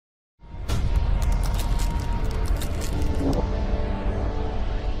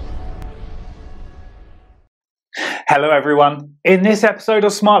Hello everyone, in this episode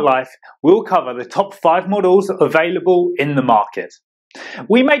of Smart Life we'll cover the top 5 models available in the market.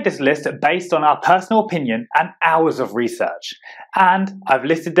 We made this list based on our personal opinion and hours of research, and I've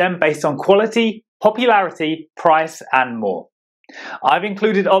listed them based on quality, popularity, price and more. I've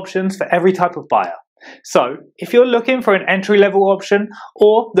included options for every type of buyer, so if you're looking for an entry-level option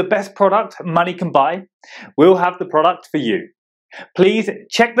or the best product money can buy, we'll have the product for you. Please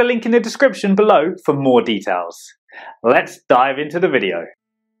check the link in the description below for more details. Let's dive into the video.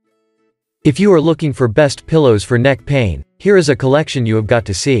 If you are looking for best pillows for neck pain, here is a collection you have got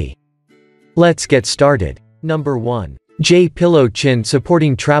to see. Let's get started. Number 1. J-Pillow Chin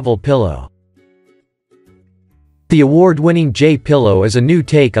Supporting Travel Pillow. The award-winning J-Pillow is a new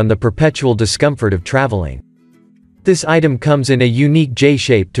take on the perpetual discomfort of traveling. This item comes in a unique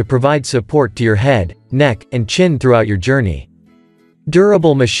J-shape to provide support to your head, neck, and chin throughout your journey.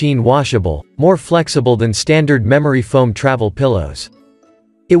 Durable, machine washable, more flexible than standard memory foam travel pillows.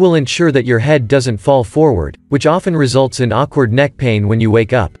 It will ensure that your head doesn't fall forward, which often results in awkward neck pain when you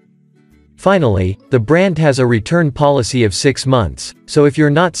wake up. Finally, the brand has a return policy of 6 months, so if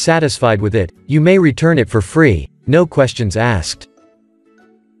you're not satisfied with it, you may return it for free, no questions asked.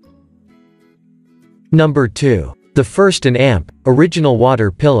 Number 2. The First & Amp Original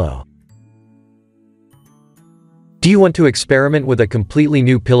Water Pillow. Do you want to experiment with a completely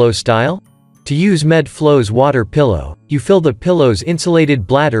new pillow style? To use MedFlow's water pillow, you fill the pillow's insulated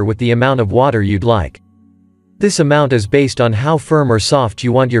bladder with the amount of water you'd like. This amount is based on how firm or soft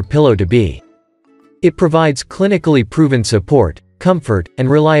you want your pillow to be. It provides clinically proven support, comfort, and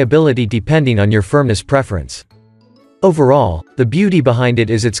reliability depending on your firmness preference. Overall, the beauty behind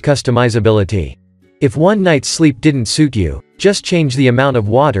it is its customizability. If one night's sleep didn't suit you, just change the amount of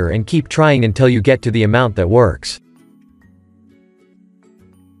water and keep trying until you get to the amount that works.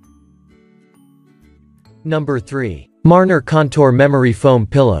 Number 3. MARNUR Contour Memory Foam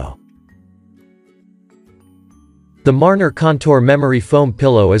Pillow. The MARNUR Contour Memory Foam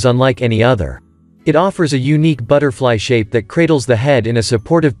Pillow is unlike any other. It offers a unique butterfly shape that cradles the head in a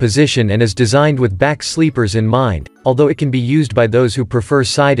supportive position and is designed with back sleepers in mind, although it can be used by those who prefer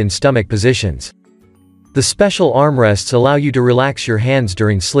side and stomach positions. The special armrests allow you to relax your hands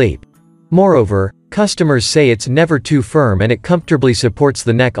during sleep. Moreover, customers say it's never too firm and it comfortably supports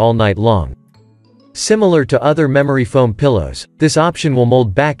the neck all night long. Similar to other memory foam pillows, this option will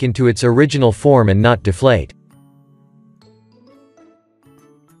mold back into its original form and not deflate.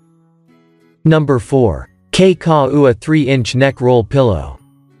 Number 4. K-Ka-Ua 3-inch Neck Roll Pillow.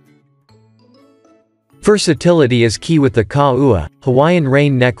 Versatility is key with the Ka-Ua Hawaiian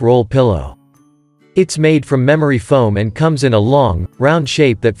Rain Neck Roll Pillow. It's made from memory foam and comes in a long, round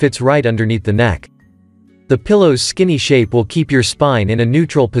shape that fits right underneath the neck. The pillow's skinny shape will keep your spine in a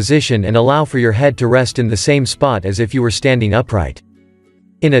neutral position and allow for your head to rest in the same spot as if you were standing upright.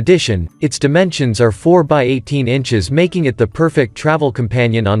 In addition, its dimensions are 4 by 18 inches, making it the perfect travel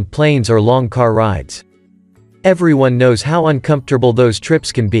companion on planes or long car rides. Everyone knows how uncomfortable those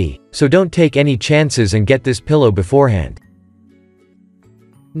trips can be, so don't take any chances and get this pillow beforehand.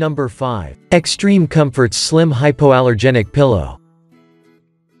 Number 5. Xtreme Comfort's Slim Hypoallergenic Pillow.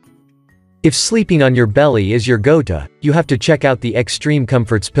 If sleeping on your belly is your go-to, you have to check out the Xtreme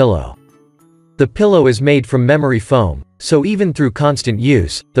Comfort's pillow. The pillow is made from memory foam, so even through constant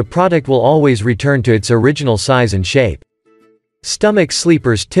use, the product will always return to its original size and shape. Stomach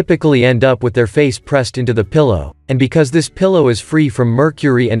sleepers typically end up with their face pressed into the pillow, and because this pillow is free from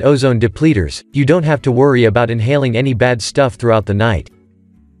mercury and ozone depleters, you don't have to worry about inhaling any bad stuff throughout the night.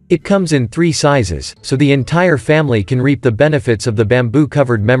 It comes in 3 sizes, so the entire family can reap the benefits of the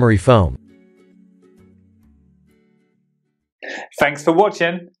bamboo-covered memory foam. Thanks for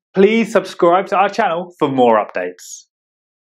watching. Please subscribe to our channel for more updates.